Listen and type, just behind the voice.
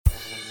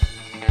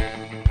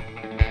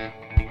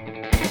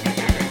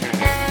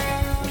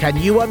Can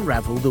you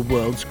unravel the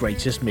world's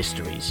greatest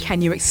mysteries?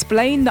 Can you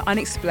explain the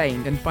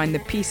unexplained and find the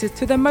pieces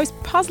to the most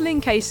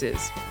puzzling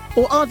cases?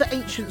 Or are the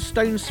ancient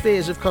stone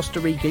spheres of Costa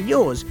Rica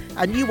yours,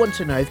 and you want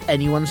to know if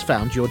anyone's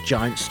found your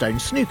giant stone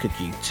snooker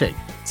cube too?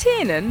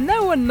 Tiernan,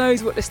 no one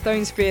knows what the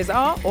stone spheres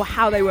are or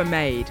how they were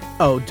made.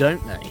 Oh,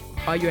 don't they?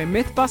 Are you a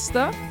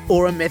mythbuster?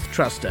 Or a myth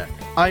truster?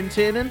 I'm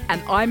Tiernan.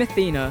 And I'm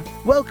Athena.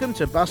 Welcome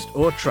to Bust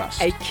or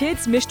Trust, a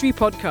kids' mystery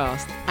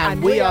podcast.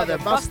 And we are the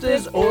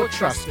Busters or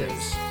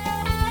Trusters.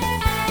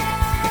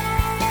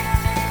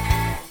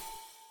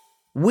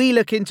 We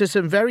look into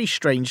some very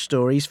strange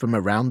stories from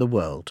around the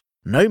world.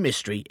 No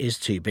mystery is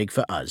too big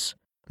for us.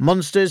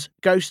 Monsters,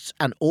 ghosts,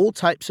 and all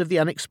types of the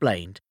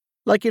unexplained.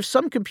 Like if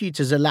some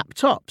computers are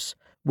laptops,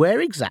 where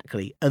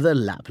exactly are the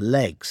lap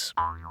legs?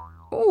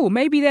 Oh,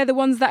 maybe they're the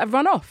ones that have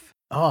run off.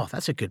 Oh,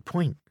 that's a good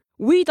point.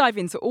 We dive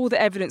into all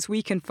the evidence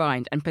we can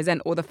find and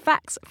present all the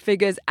facts,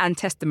 figures, and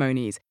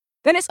testimonies.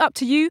 Then it's up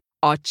to you,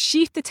 our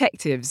chief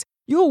detectives.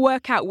 You'll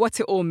work out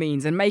what it all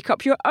means and make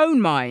up your own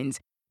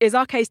minds. Is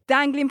our case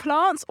dangling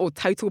plants or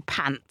total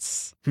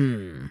pants?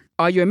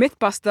 Are you a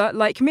mythbuster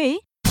like me?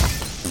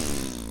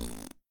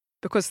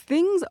 Because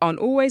things aren't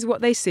always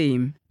what they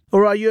seem.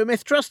 Or are you a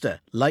myth truster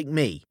like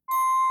me?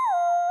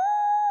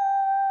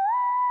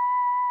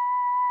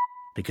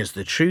 Because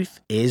the truth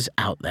is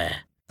out there.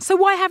 So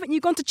why haven't you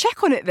gone to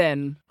check on it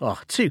then? Oh,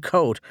 too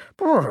cold.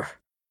 Brr.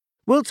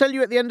 We'll tell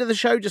you at the end of the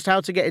show just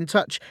how to get in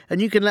touch, and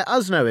you can let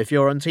us know if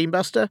you're on Team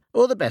Buster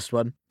or the best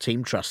one,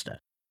 Team Truster.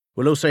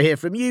 We'll also hear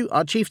from you,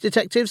 our chief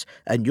detectives,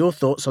 and your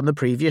thoughts on the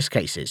previous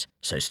cases,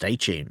 so stay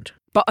tuned.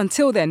 But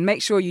until then,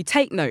 make sure you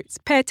take notes,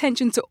 pay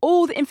attention to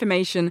all the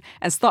information,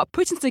 and start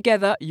putting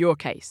together your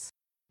case.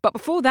 But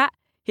before that,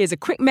 here's a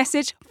quick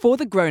message for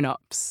the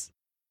grown-ups.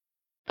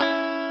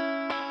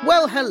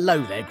 Well,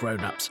 hello there,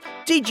 grown-ups.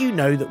 Did you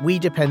know that we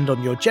depend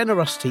on your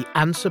generosity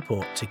and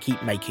support to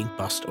keep making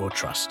Bust or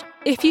Trust?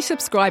 If you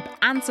subscribe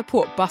and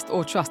support Bust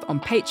or Trust on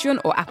Patreon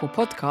or Apple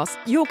Podcasts,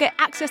 you'll get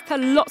access to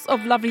lots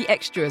of lovely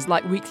extras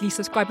like weekly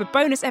subscriber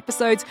bonus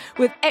episodes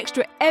with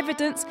extra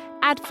evidence,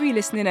 ad-free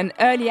listening and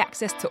early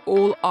access to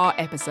all our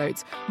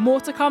episodes.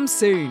 More to come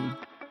soon.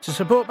 To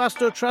support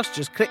Bust or Trust,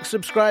 just click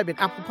subscribe in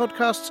Apple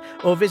Podcasts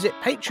or visit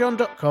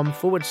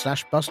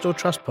patreon.com/Bust or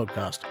Trust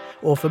podcast.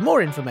 Or for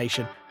more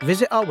information,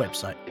 visit our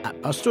website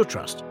at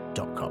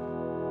bustortrust.com.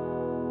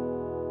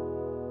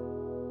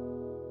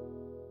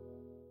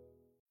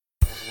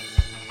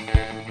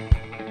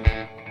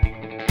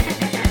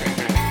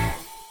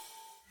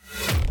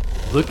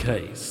 The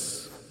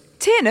case.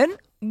 Tiernan,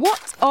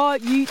 what are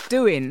you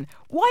doing?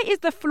 Why is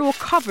the floor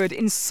covered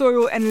in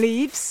soil and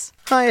leaves?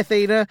 Hi,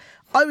 Athena.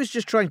 I was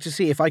just trying to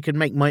see if I could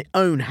make my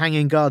own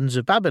Hanging Gardens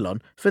of Babylon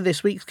for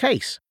this week's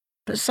case.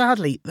 But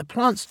sadly, the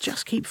plants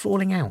just keep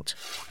falling out.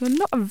 You're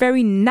not a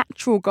very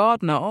natural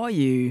gardener, are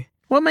you?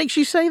 What makes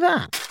you say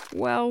that?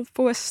 Well,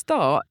 for a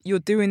start, you're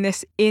doing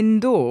this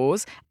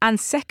indoors. And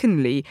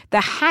secondly,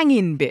 the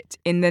hanging bit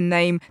in the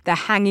name The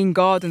Hanging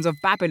Gardens of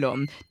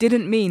Babylon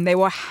didn't mean they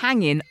were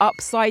hanging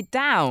upside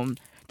down.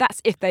 That's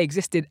if they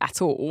existed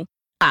at all.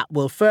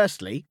 Well,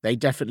 firstly, they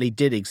definitely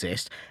did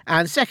exist.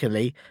 And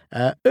secondly,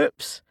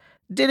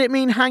 did it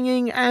mean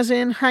hanging as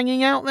in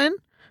hanging out then?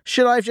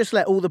 Should I have just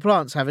let all the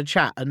plants have a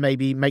chat and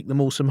maybe make them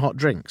all some hot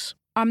drinks?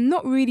 I'm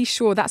not really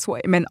sure that's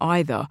what it meant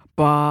either,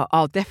 but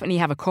I'll definitely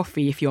have a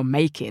coffee if you're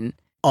making.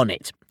 On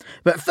it.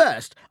 But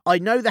first, I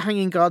know the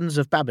Hanging Gardens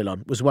of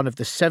Babylon was one of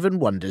the 7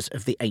 wonders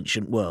of the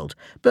ancient world.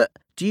 But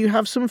do you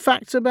have some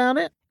facts about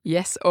it?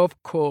 Yes,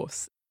 of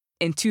course.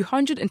 In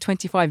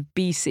 225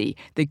 BC,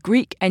 the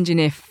Greek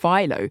engineer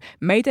Philo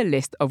made a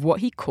list of what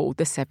he called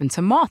the 7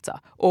 tomata,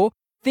 or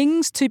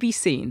things to be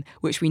seen,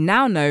 which we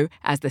now know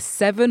as the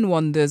 7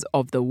 wonders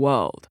of the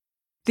world.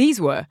 These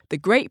were the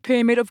Great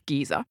Pyramid of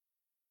Giza,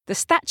 the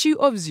statue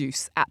of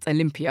Zeus at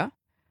Olympia,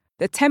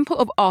 the Temple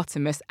of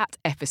Artemis at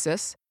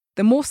Ephesus,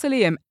 the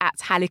Mausoleum at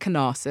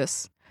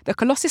Halicarnassus, the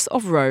Colossus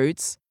of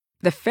Rhodes,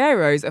 the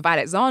Pharaohs of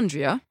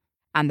Alexandria,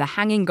 and the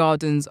Hanging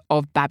Gardens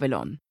of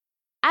Babylon.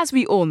 As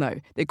we all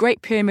know, the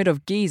Great Pyramid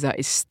of Giza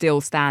is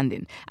still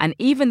standing, and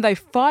even though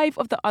 5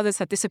 of the others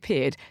have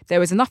disappeared,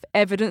 there is enough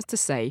evidence to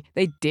say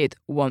they did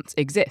once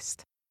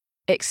exist.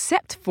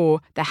 Except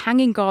for the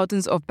Hanging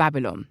Gardens of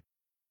Babylon.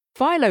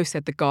 Philo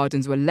said the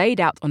gardens were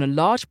laid out on a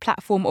large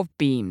platform of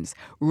beams,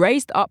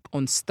 raised up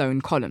on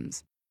stone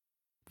columns.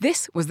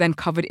 This was then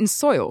covered in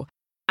soil,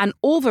 and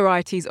all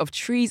varieties of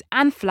trees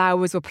and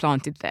flowers were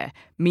planted there,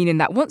 meaning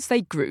that once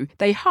they grew,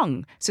 they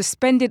hung,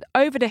 suspended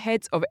over the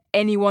heads of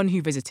anyone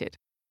who visited.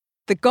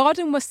 The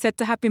garden was said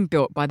to have been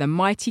built by the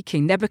mighty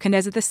King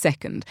Nebuchadnezzar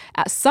II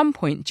at some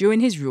point during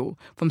his rule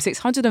from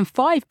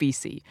 605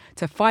 BC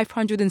to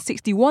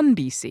 561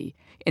 BC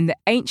in the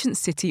ancient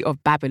city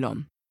of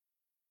Babylon.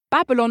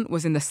 Babylon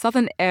was in the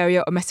southern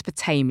area of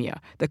Mesopotamia,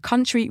 the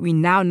country we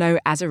now know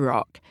as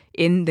Iraq,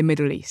 in the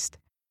Middle East.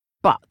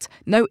 But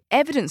no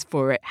evidence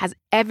for it has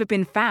ever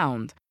been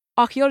found.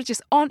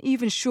 Archaeologists aren't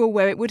even sure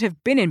where it would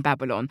have been in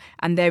Babylon,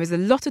 and there is a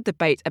lot of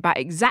debate about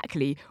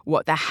exactly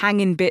what the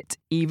hanging bit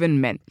even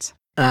meant.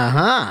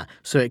 Aha,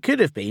 so it could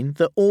have been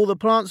that all the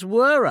plants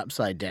were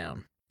upside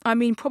down. I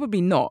mean,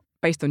 probably not,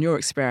 based on your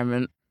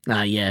experiment.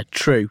 Ah, yeah,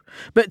 true.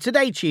 But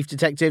today, Chief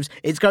Detectives,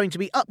 it's going to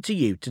be up to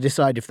you to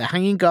decide if the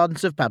Hanging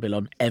Gardens of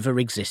Babylon ever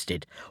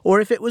existed,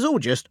 or if it was all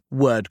just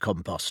word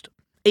compost.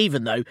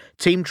 Even though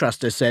Team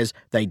Truster says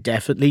they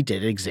definitely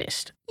did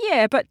exist.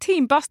 Yeah, but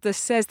Team Buster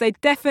says they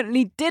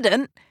definitely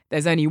didn't.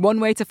 There's only one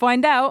way to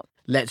find out.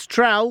 Let's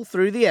trowel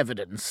through the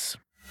evidence.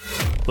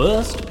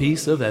 First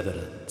piece of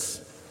evidence.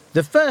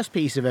 The first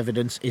piece of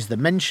evidence is the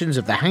mentions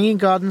of the Hanging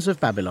Gardens of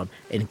Babylon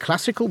in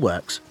classical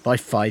works by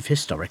 5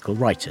 historical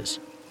writers.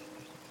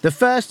 The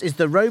first is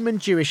the Roman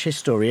Jewish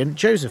historian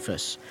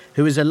Josephus,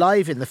 who was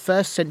alive in the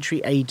 1st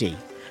century AD,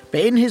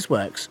 but in his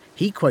works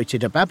he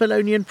quoted a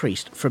Babylonian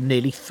priest from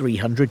nearly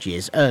 300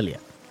 years earlier.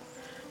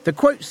 The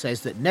quote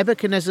says that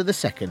Nebuchadnezzar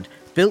II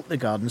built the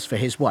gardens for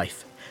his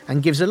wife,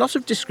 and gives a lot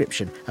of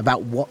description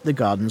about what the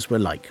gardens were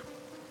like.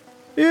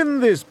 In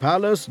this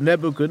palace,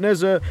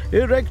 Nebuchadnezzar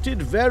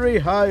erected very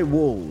high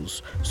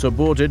walls,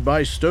 supported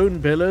by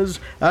stone pillars,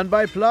 and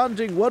by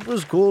planting what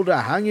was called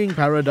a hanging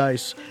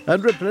paradise,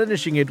 and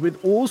replenishing it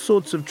with all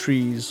sorts of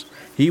trees.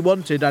 He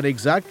wanted an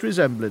exact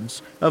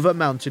resemblance of a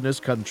mountainous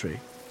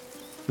country.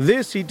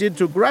 This he did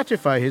to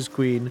gratify his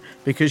queen,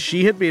 because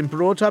she had been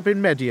brought up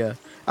in Media,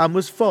 and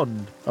was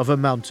fond of a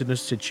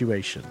mountainous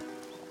situation.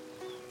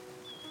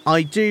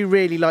 I do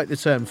really like the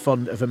term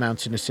fond of a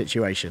mountainous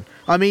situation.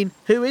 I mean,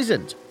 who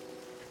isn't?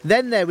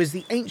 Then there was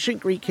the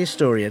ancient Greek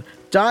historian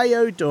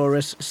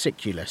Diodorus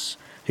Siculus,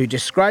 who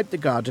described the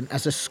garden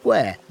as a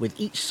square with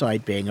each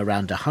side being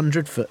around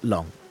 100 foot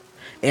long.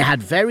 It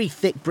had very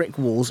thick brick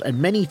walls and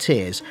many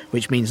tiers,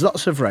 which means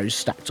lots of rows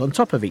stacked on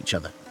top of each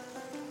other.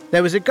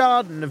 There was a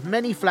garden of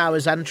many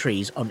flowers and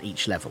trees on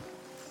each level.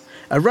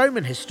 A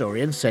Roman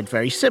historian said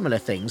very similar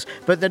things,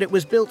 but that it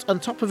was built on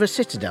top of a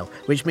citadel,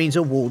 which means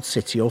a walled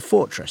city or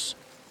fortress.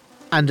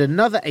 And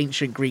another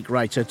ancient Greek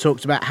writer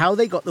talked about how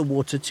they got the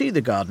water to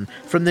the garden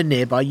from the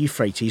nearby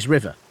Euphrates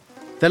River.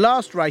 The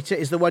last writer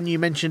is the one you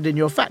mentioned in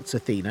your facts,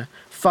 Athena,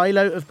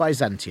 Philo of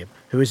Byzantium,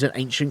 who is an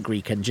ancient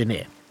Greek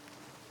engineer.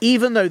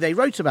 Even though they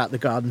wrote about the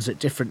gardens at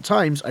different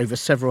times over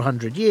several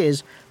hundred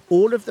years,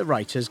 all of the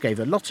writers gave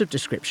a lot of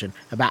description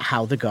about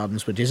how the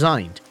gardens were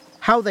designed,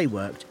 how they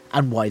worked,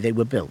 and why they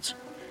were built.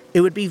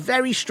 It would be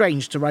very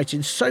strange to write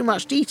in so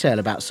much detail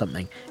about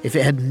something if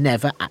it had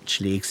never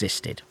actually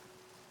existed.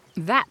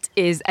 That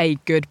is a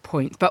good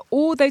point, but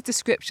all those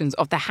descriptions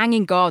of the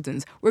Hanging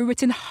Gardens were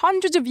written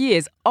hundreds of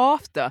years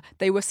after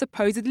they were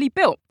supposedly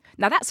built.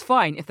 Now that's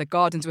fine if the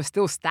gardens were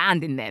still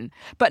standing then,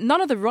 but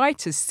none of the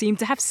writers seem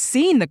to have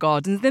seen the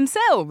gardens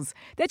themselves.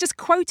 They're just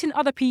quoting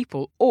other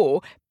people or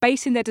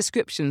basing their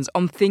descriptions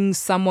on things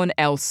someone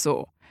else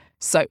saw.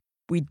 So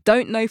we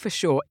don't know for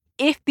sure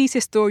if these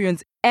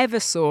historians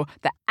ever saw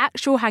the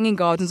actual Hanging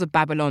Gardens of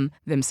Babylon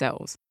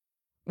themselves.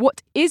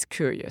 What is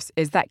curious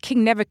is that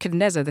King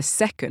Nebuchadnezzar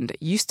II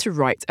used to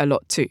write a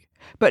lot too,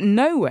 but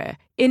nowhere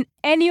in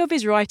any of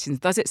his writings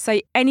does it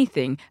say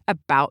anything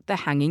about the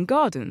Hanging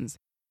Gardens.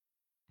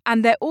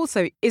 And there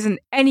also isn't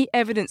any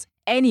evidence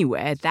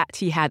anywhere that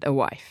he had a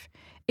wife.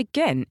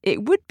 Again,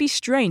 it would be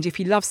strange if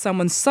he loved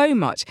someone so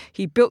much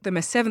he built them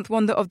a 7th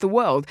wonder of the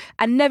world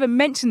and never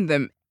mentioned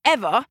them,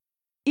 ever.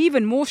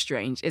 Even more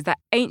strange is that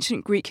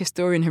ancient Greek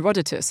historian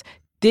Herodotus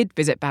did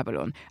visit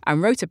Babylon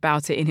and wrote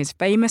about it in his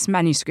famous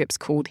manuscripts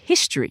called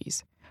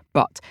Histories.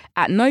 But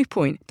at no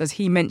point does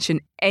he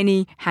mention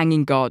any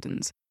hanging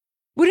gardens.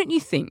 Wouldn't you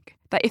think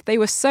that if they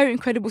were so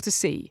incredible to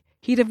see,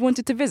 he'd have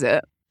wanted to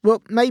visit?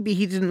 Well, maybe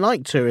he didn't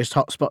like tourist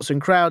hotspots and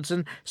crowds,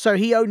 and so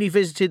he only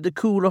visited the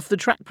cool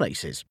off-the-track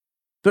places.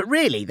 But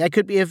really, there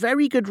could be a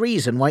very good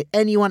reason why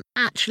anyone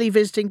actually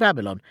visiting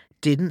Babylon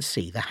didn't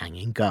see the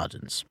Hanging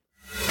Gardens.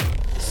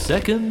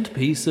 Second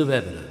piece of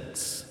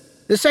evidence.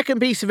 The second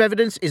piece of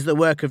evidence is the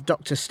work of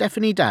Dr.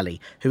 Stephanie Daly,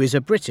 who is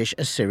a British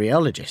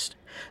Assyriologist.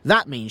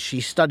 That means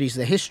she studies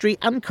the history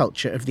and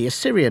culture of the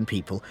Assyrian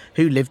people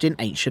who lived in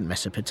ancient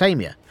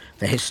Mesopotamia,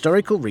 the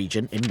historical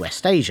region in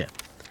West Asia.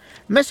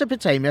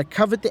 Mesopotamia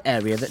covered the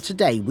area that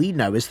today we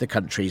know as the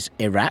countries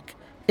Iraq,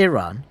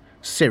 Iran,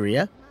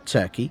 Syria,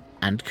 Turkey,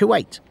 and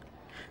Kuwait.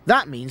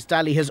 That means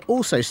Daly has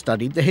also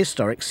studied the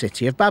historic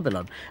city of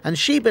Babylon, and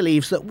she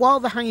believes that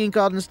while the Hanging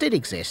Gardens did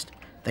exist,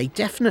 they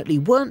definitely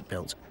weren't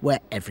built where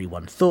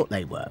everyone thought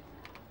they were.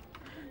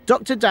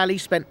 Dr. Daly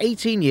spent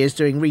 18 years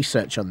doing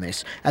research on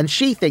this, and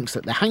she thinks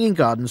that the Hanging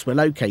Gardens were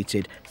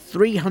located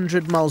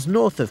 300 miles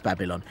north of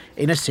Babylon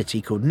in a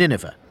city called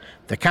Nineveh,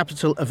 the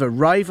capital of a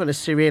rival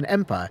Assyrian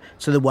empire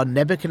to the one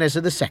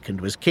Nebuchadnezzar II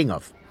was king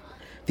of.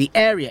 The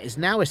area is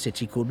now a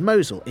city called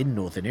Mosul in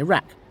northern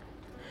Iraq.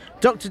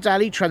 Dr.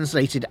 Daly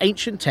translated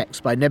ancient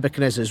texts by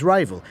Nebuchadnezzar's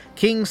rival,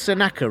 King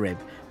Sennacherib,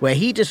 where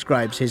he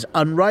describes his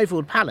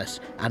unrivaled palace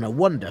and a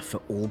wonder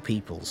for all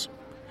peoples.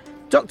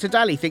 Dr.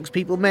 Daly thinks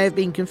people may have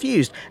been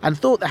confused and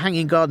thought the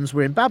Hanging Gardens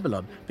were in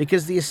Babylon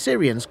because the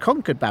Assyrians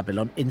conquered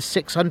Babylon in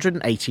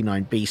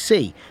 689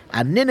 BC,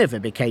 and Nineveh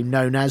became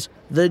known as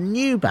the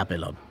New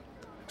Babylon.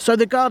 So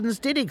the gardens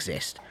did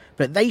exist,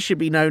 but they should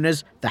be known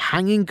as the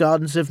Hanging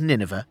Gardens of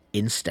Nineveh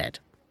instead.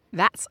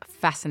 That's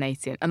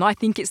fascinating, and I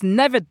think it's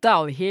never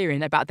dull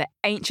hearing about the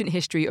ancient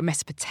history of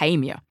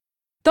Mesopotamia.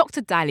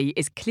 Dr. Daly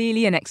is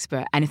clearly an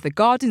expert, and if the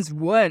gardens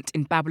weren't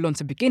in Babylon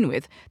to begin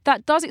with,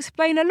 that does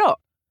explain a lot.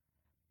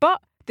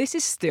 But this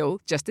is still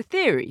just a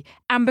theory,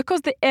 and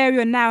because the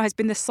area now has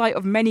been the site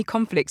of many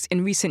conflicts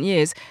in recent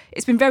years,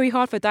 it's been very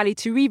hard for Daly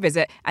to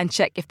revisit and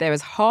check if there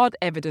is hard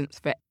evidence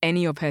for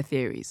any of her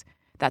theories.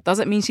 That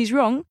doesn't mean she's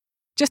wrong,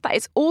 just that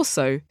it's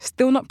also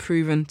still not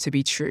proven to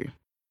be true.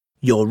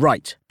 You're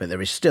right, but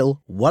there is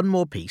still one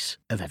more piece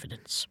of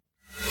evidence.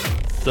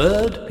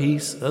 Third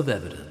piece of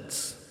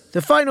evidence.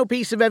 The final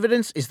piece of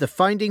evidence is the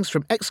findings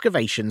from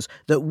excavations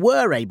that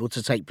were able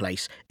to take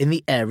place in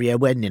the area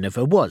where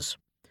Nineveh was.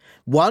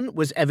 One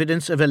was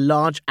evidence of a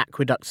large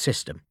aqueduct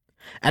system.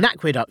 An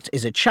aqueduct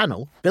is a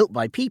channel built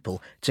by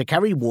people to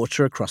carry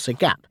water across a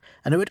gap,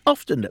 and it would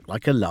often look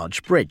like a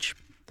large bridge.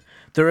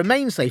 The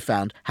remains they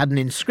found had an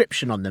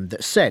inscription on them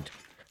that said,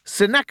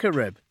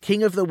 "Sennacherib,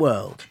 king of the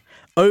world.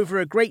 Over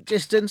a great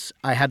distance,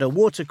 I had a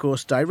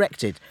watercourse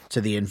directed to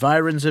the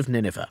environs of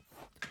Nineveh."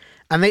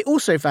 And they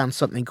also found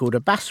something called a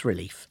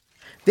bas-relief.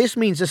 This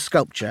means a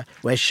sculpture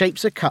where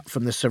shapes are cut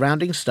from the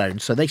surrounding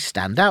stones so they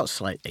stand out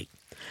slightly.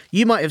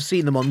 You might have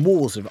seen them on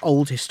walls of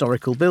old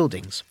historical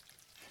buildings.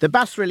 The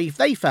bas-relief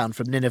they found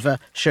from Nineveh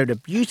showed a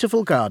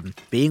beautiful garden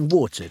being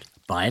watered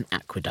by an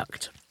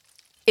aqueduct.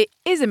 It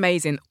is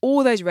amazing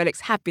all those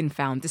relics have been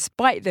found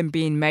despite them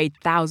being made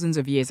thousands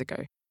of years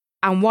ago.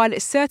 And while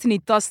it certainly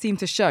does seem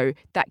to show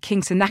that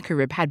King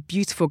Sennacherib had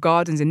beautiful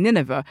gardens in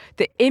Nineveh,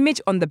 the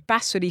image on the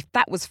bas-relief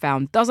that was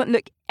found doesn't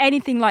look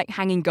anything like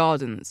hanging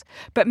gardens.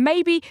 But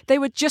maybe they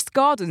were just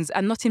gardens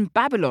and not in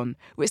Babylon,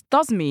 which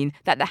does mean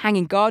that the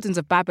hanging gardens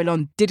of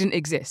Babylon didn't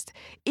exist,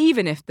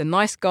 even if the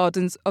nice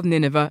gardens of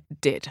Nineveh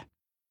did.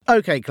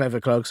 OK, Clever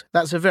Clogs,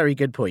 that's a very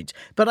good point,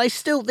 but I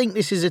still think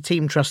this is a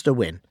Team Truster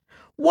win.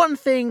 One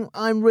thing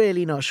I'm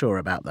really not sure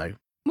about, though.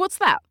 What's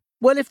that?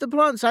 Well, if the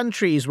plants and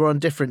trees were on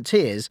different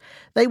tiers,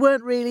 they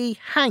weren't really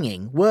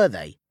hanging, were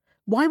they?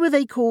 Why were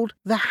they called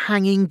the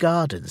Hanging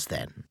Gardens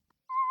then?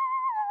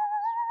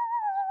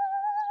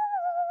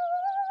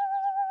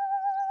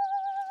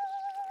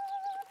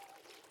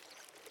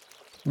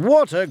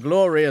 What a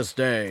glorious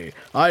day!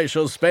 I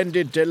shall spend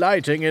it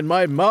delighting in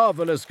my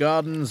marvellous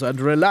gardens and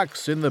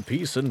relax in the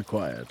peace and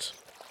quiet.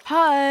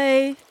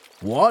 Hi!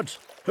 What?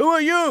 Who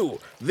are you?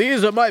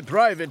 These are my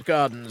private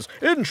gardens.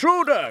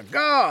 Intruder!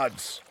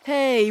 Guards!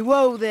 Hey,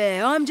 whoa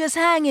there, I'm just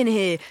hanging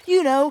here.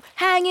 You know,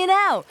 hanging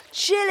out,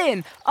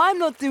 chilling. I'm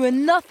not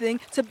doing nothing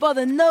to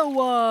bother no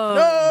one.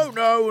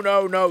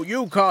 No,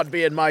 you can't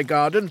be in my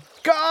garden.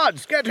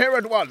 Guards, get here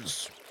at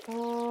once.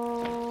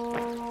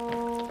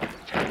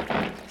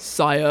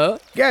 Sire?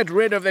 Get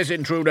rid of this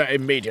intruder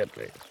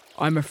immediately.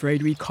 I'm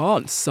afraid we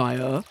can't,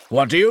 sire.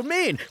 What do you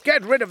mean?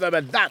 Get rid of them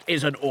and that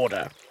is an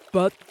order.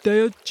 But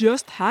they're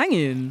just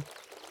hanging.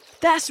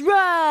 That's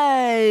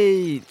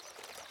right!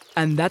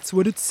 And that's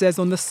what it says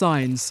on the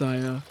sign,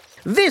 sire.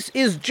 This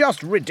is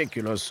just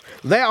ridiculous.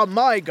 They are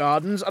my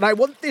gardens and I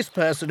want this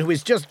person who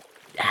is just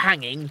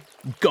hanging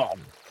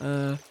gone.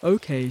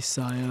 Okay,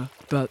 sire.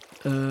 But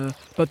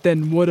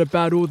then what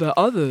about all the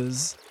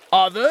others?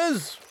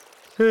 Others?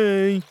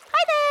 Hey.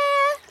 Hi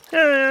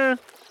there!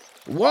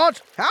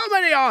 What? How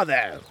many are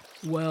there?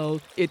 Well,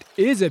 it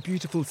is a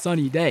beautiful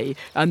sunny day,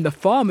 and the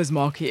farmer's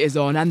market is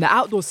on, and the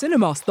outdoor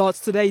cinema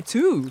starts today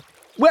too.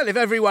 Well, if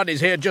everyone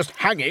is here just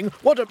hanging,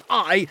 what am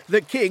I,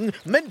 the king,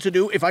 meant to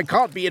do if I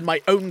can't be in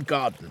my own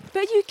garden?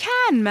 But you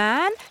can,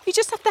 man. You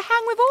just have to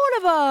hang with all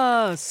of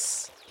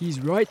us. He's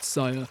right,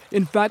 sire.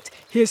 In fact,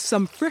 here's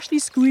some freshly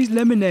squeezed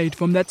lemonade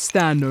from that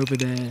stand over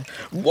there.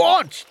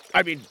 What?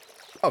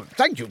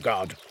 Thank you,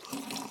 guard.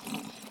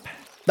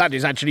 That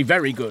is actually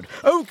very good.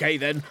 OK,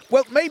 then.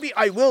 Well, maybe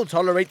I will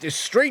tolerate this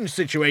strange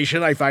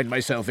situation I find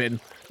myself in.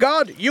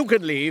 Guard, you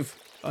can leave.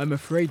 I'm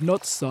afraid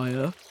not,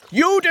 sire.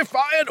 You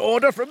defy an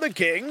order from the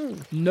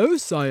king? No,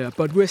 sire,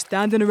 but we're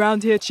standing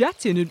around here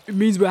chatting. It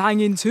means we're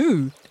hanging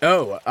too.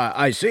 Oh,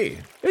 I see.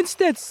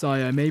 Instead,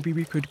 sire, maybe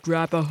we could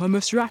grab a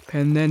hummus wrap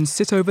and then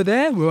sit over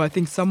there where I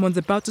think someone's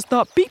about to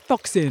start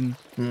beatboxing.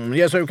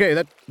 Yes, OK,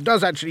 that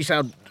does actually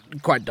sound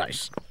quite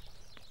nice.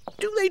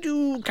 Do they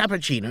do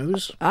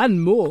cappuccinos?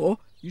 And more.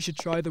 You should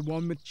try the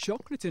one with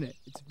chocolate in it.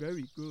 It's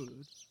very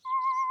good.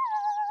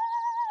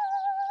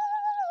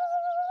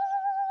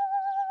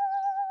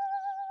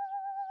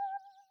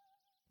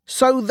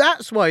 So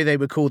that's why they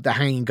were called the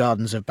Hanging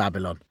Gardens of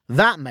Babylon.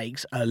 That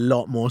makes a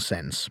lot more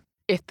sense.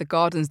 If the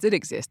gardens did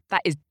exist,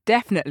 that is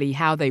definitely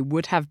how they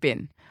would have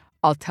been.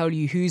 I'll tell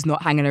you who's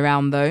not hanging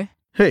around, though.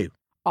 Who?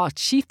 Our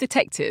chief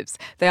detectives.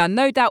 They are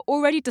no doubt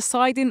already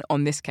deciding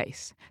on this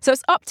case. So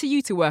it's up to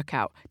you to work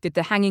out, did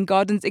the Hanging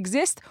Gardens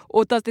exist,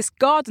 or does this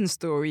garden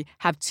story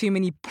have too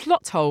many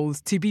plot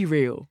holes to be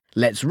real?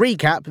 Let's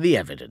recap the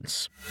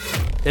evidence.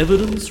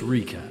 Evidence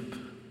recap.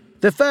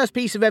 The first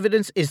piece of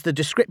evidence is the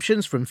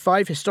descriptions from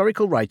 5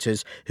 historical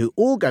writers who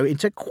all go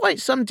into quite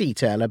some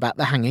detail about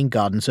the Hanging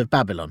Gardens of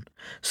Babylon,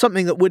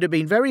 something that would have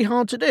been very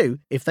hard to do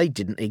if they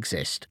didn't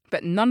exist.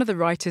 But none of the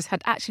writers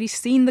had actually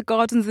seen the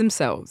gardens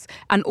themselves,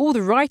 and all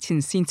the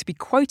writings seem to be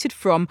quoted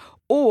from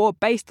or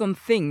based on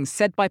things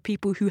said by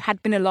people who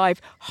had been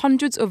alive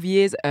hundreds of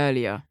years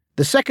earlier.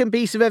 The second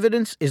piece of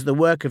evidence is the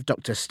work of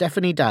Dr.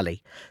 Stephanie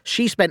Daly.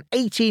 She spent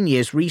 18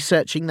 years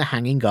researching the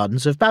Hanging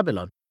Gardens of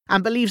Babylon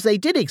and believes they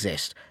did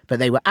exist, but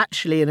they were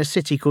actually in a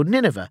city called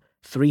Nineveh,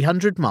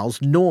 300 miles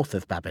north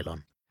of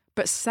Babylon.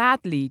 But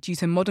sadly, due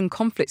to modern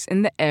conflicts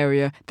in the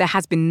area, there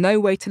has been no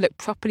way to look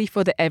properly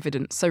for the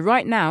evidence. So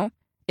right now,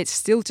 it's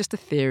still just a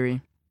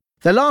theory.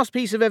 The last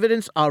piece of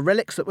evidence are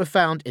relics that were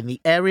found in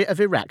the area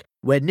of Iraq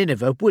where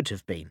Nineveh would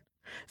have been.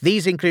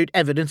 These include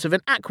evidence of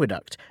an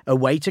aqueduct, a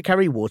way to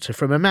carry water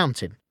from a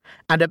mountain,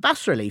 and a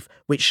bas-relief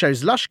which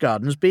shows lush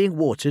gardens being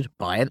watered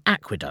by an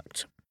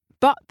aqueduct.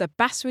 But the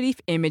bas-relief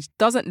image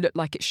doesn't look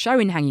like it's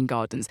showing hanging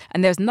gardens,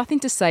 and there's nothing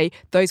to say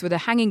those were the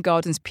hanging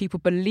gardens people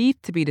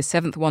believed to be the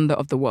 7th wonder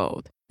of the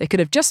world. They could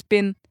have just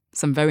been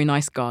some very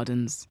nice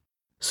gardens.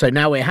 So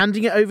now we're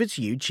handing it over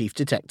to you, Chief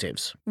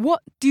Detectives.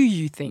 What do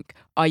you think?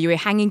 Are you a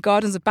Hanging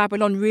Gardens of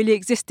Babylon really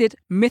existed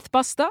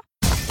mythbuster?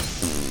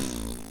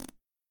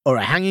 Or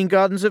a Hanging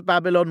Gardens of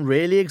Babylon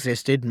really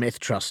existed myth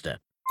truster?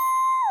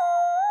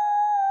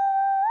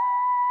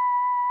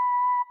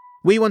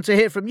 We want to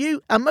hear from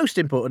you, and most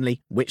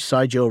importantly, which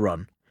side you're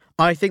on.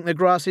 I think the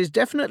grass is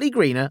definitely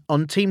greener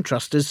on Team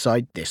Truster's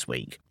side this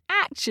week.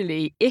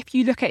 Actually, if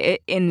you look at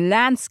it in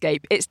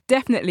landscape, it's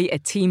definitely a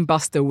Team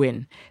Buster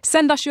win.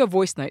 Send us your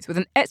voice notes with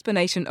an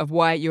explanation of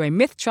why you're a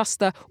myth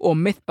truster or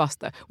myth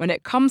buster when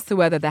it comes to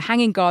whether the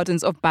Hanging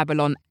Gardens of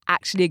Babylon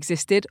actually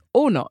existed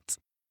or not.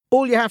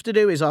 All you have to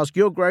do is ask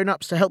your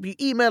grown-ups to help you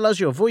email us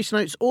your voice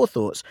notes or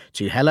thoughts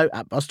to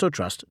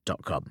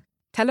hello@bustortrust.com.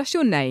 Tell us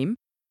your name,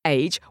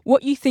 age,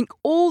 what you think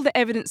all the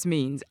evidence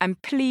means,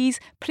 and please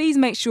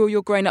make sure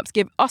your grown-ups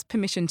give us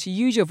permission to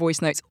use your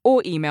voice notes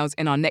or emails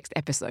in our next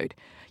episode.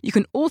 You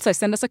can also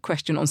send us a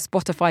question on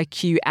Spotify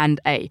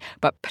Q&A,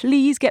 but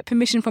please get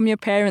permission from your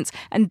parents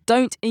and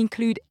don't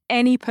include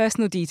any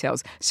personal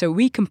details so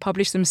we can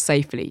publish them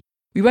safely.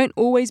 We won't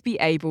always be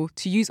able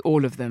to use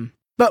all of them.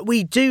 But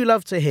we do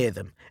love to hear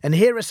them, and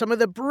here are some of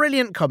the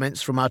brilliant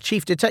comments from our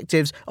Chief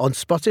Detectives on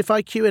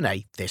Spotify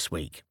Q&A this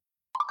week.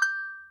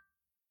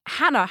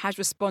 Hannah has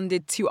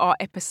responded to our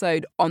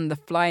episode on the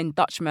Flying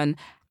Dutchman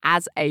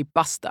as a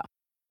buster.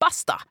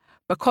 Buster!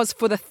 Because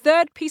for the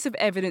third piece of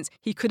evidence,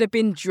 he could have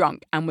been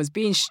drunk and was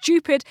being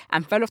stupid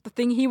and fell off the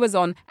thing he was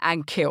on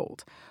and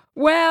killed.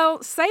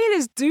 Well,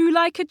 sailors do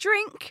like a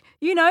drink,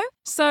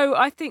 so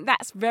I think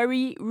that's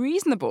very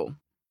reasonable.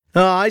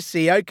 Oh, I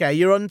see. OK,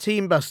 you're on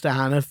Team Buster,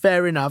 Hannah.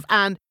 Fair enough.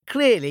 And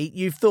clearly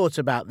you've thought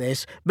about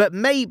this, but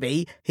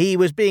maybe he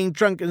was being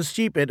drunk and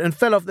stupid and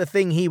fell off the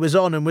thing he was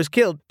on and was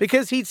killed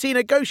because he'd seen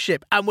a ghost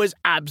ship and was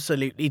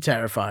absolutely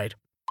terrified.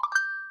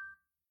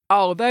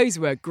 Oh, those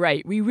were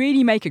great. We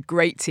really make a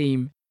great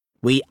team.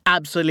 We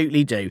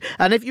absolutely do.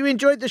 And if you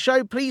enjoyed the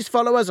show, please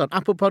follow us on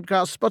Apple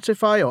Podcasts,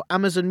 Spotify or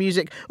Amazon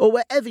Music or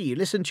wherever you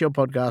listen to your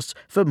podcasts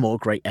for more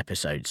great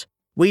episodes.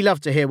 We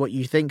love to hear what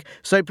you think,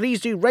 so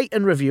please do rate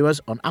and review us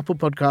on Apple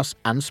Podcasts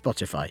and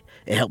Spotify.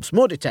 It helps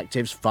more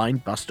detectives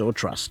find, bust or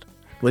trust.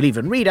 We'll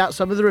even read out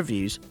some of the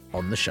reviews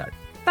on the show.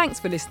 Thanks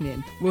for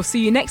listening. We'll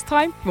see you next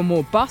time for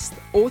more Bust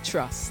or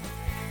Trust.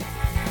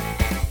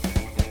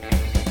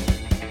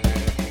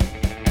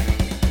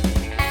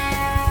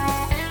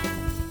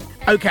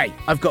 OK,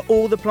 I've got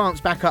all the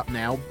plants back up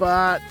now,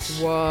 but...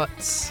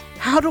 What?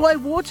 How do I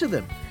water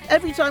them?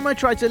 Every time I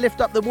try to lift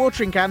up the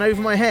watering can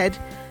over my head,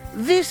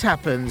 this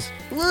happens.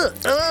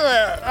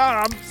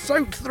 I'm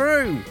soaked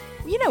through.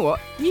 You know what?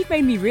 You've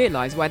made me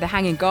realise why the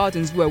Hanging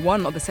Gardens were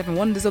one of the 7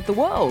 wonders of the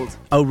world.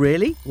 Oh,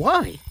 really?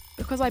 Why?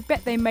 Because I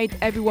bet they made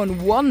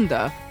everyone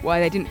wonder why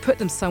they didn't put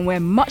them somewhere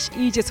much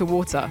easier to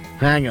water.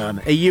 Hang on,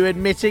 are you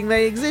admitting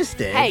they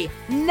existed? Hey,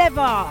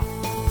 never!